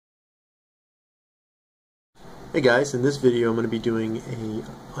Hey guys, in this video I'm going to be doing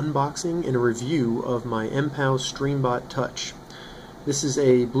a unboxing and a review of my MPOW Streambot Touch. This is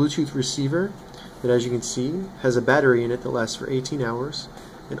a Bluetooth receiver that, as you can see, has a battery in it that lasts for 18 hours,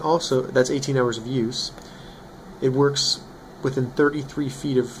 and also that's 18 hours of use. It works within 33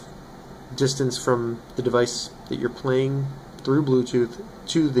 feet of distance from the device that you're playing through Bluetooth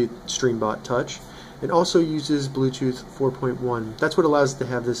to the Streambot Touch. It also uses Bluetooth 4.1. That's what allows it to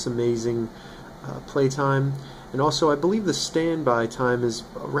have this amazing playtime. And also, I believe the standby time is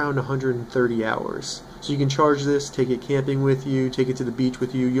around 130 hours. So you can charge this, take it camping with you, take it to the beach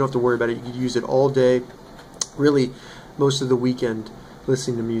with you. You don't have to worry about it. You can use it all day, really most of the weekend,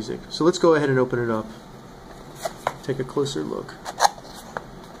 listening to music. So let's go ahead and open it up. Take a closer look.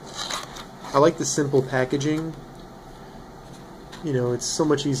 I like the simple packaging. You know, it's so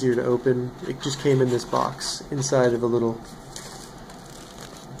much easier to open. It just came in this box inside of a little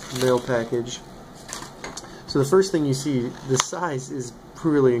mail package. So the first thing you see, the size is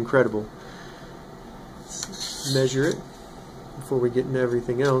really incredible. Let's measure it before we get into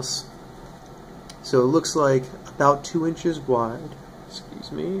everything else. So it looks like about 2 inches wide.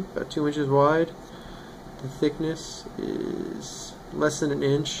 Excuse me, about 2 inches wide. The thickness is less than an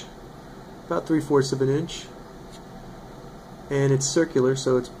inch, about 3/4 of an inch. And it's circular,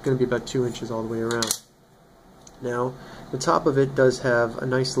 so it's going to be about 2 inches all the way around. Now, the top of it does have a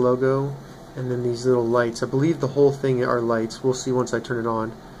nice logo, and then these little lights. I believe the whole thing are lights. We'll see once I turn it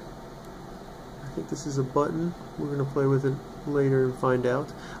on. I think this is a button. We're going to play with it later and find out.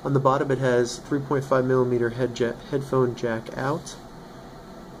 On the bottom it has 3.5mm headphone jack out,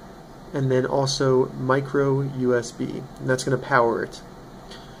 and then also micro USB, and that's going to power it.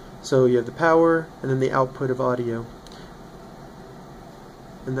 So you have the power and then the output of audio,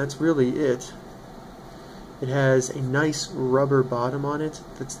 and that's really it. It has a nice rubber bottom on it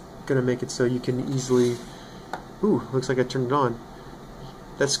that's going to make it so you can easily... Ooh, looks like I turned it on.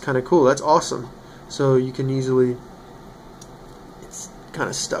 That's kind of cool. That's awesome. So you can easily... It's kind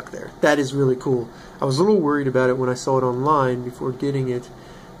of stuck there. That is really cool. I was a little worried about it when I saw it online before getting it,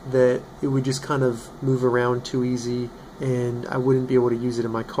 that it would just kind of move around too easy and I wouldn't be able to use it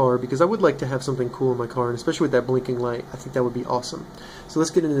in my car, because I would like to have something cool in my car, and especially with that blinking light, I think that would be awesome. So let's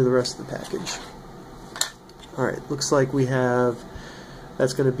get into the rest of the package. Alright, looks like we have...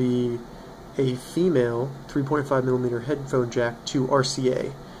 That's going to be a female 3.5mm headphone jack to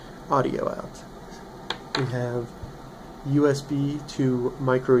RCA audio out. We have USB to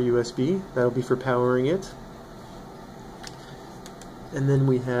micro USB. That'll be for powering it. And then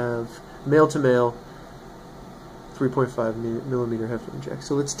we have male to male 3.5mm headphone jack.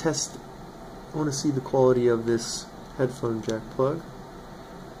 So let's test. I want to see the quality of this headphone jack plug.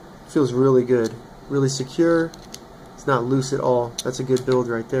 Feels really good, really secure. It's not loose at all. That's a good build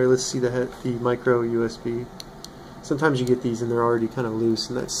right there. Let's see the micro USB. Sometimes you get these and they're already kind of loose,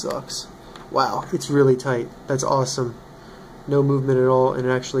 and that sucks. Wow, it's really tight. That's awesome. No movement at all, and it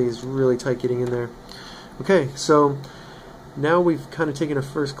actually is really tight getting in there. Okay, so now we've kind of taken a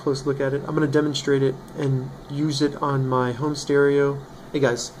first close look at it. I'm going to demonstrate it and use it on my home stereo. Hey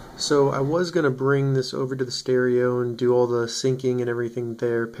guys, so I was going to bring this over to the stereo and do all the syncing and everything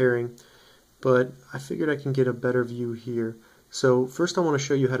there, pairing, but I figured I can get a better view here. So first I want to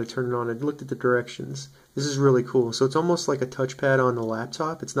show you how to turn it on. I looked at the directions. This is really cool. So it's almost like a touchpad on the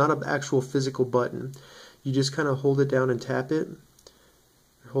laptop. It's not an actual physical button. You just kind of hold it down and tap it.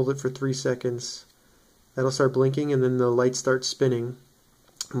 Hold it for 3 seconds. That'll start blinking, and then the light starts spinning.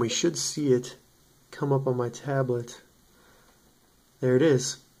 And we should see it come up on my tablet. There it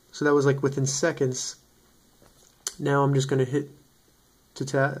is. So that was like within seconds. Now I'm just going to hit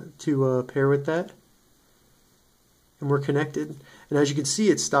to pair with that, and we're connected. And as you can see,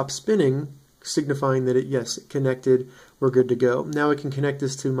 it stopped spinning, signifying that it connected. We're good to go. Now I can connect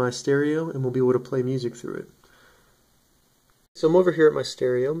this to my stereo, and we'll be able to play music through it. So I'm over here at my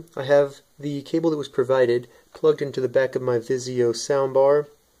stereo. I have the cable that was provided plugged into the back of my Vizio soundbar.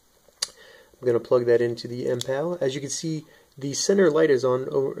 I'm going to plug that into the MPOW. As you can see, the center light is on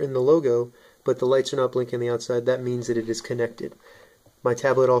over in the logo, but the lights are not blinking on the outside. That means that it is connected. My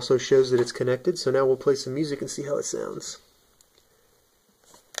tablet also shows that it's connected, so now we'll play some music and see how it sounds.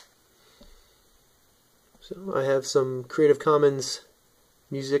 So I have some Creative Commons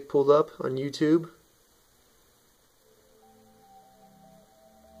music pulled up on YouTube.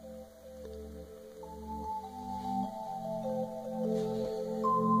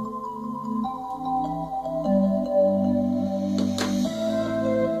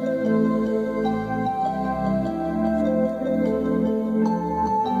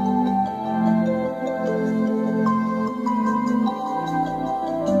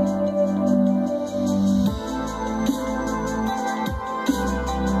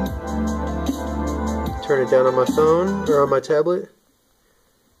 turn it down on my phone or on my tablet.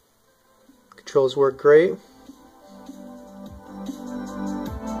 Controls work great.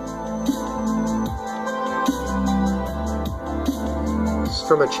 This is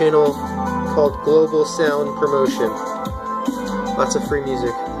from a channel called Global Sound Promotion. Lots of free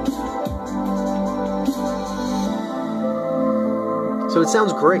music. So it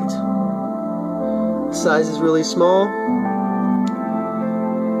sounds great. The size is really small.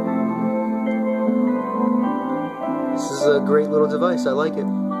 This is a great little device. I like it.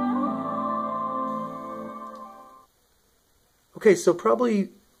 Okay, so probably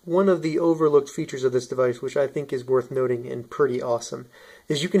one of the overlooked features of this device, which I think is worth noting and pretty awesome,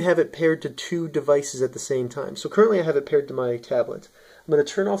 is you can have it paired to two devices at the same time. So currently I have it paired to my tablet. I'm going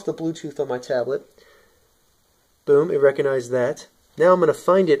to turn off the Bluetooth on my tablet. Boom, it recognized that. Now I'm going to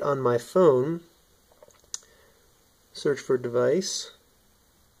find it on my phone. Search for device.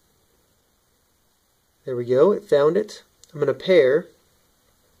 There we go, it found it. I'm going to pair.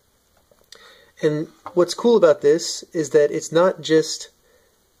 And what's cool about this is that it's not just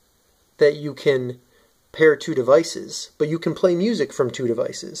that you can pair two devices, but you can play music from two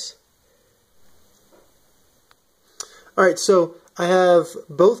devices. Alright, so I have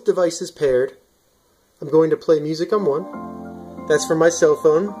both devices paired. I'm going to play music on one. That's from my cell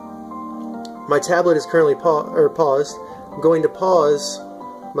phone. My tablet is currently paused. I'm going to pause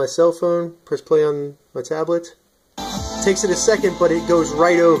my cell phone, press play on my tablet. Takes it a second, but it goes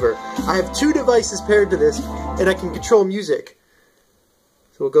right over. I have two devices paired to this, and I can control music.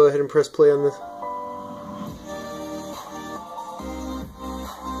 So we'll go ahead and press play on this.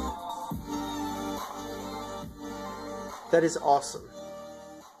 That is awesome.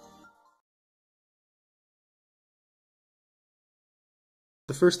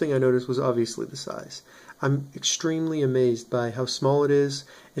 The first thing I noticed was obviously the size. I'm extremely amazed by how small it is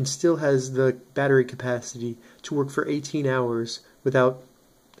and still has the battery capacity to work for 18 hours without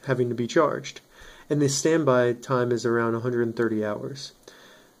having to be charged. And the standby time is around 130 hours.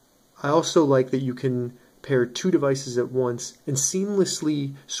 I also like that you can pair two devices at once and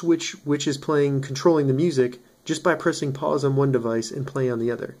seamlessly switch which is controlling the music just by pressing pause on one device and play on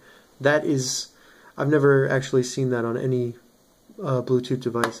the other. That is, I've never actually seen that on any Bluetooth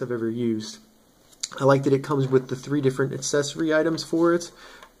device I've ever used. I like that it comes with the 3 different accessory items for it: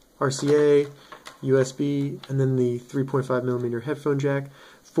 RCA, USB, and then the 3.5mm headphone jack.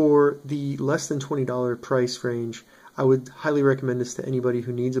 For the less than $20 price range, I would highly recommend this to anybody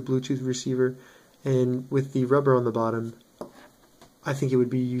who needs a Bluetooth receiver, and with the rubber on the bottom, I think it would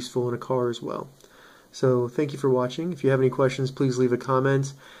be useful in a car as well. So thank you for watching. If you have any questions, please leave a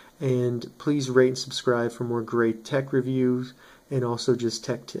comment, and please rate and subscribe for more great tech reviews and also just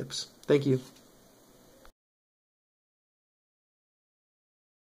tech tips. Thank you.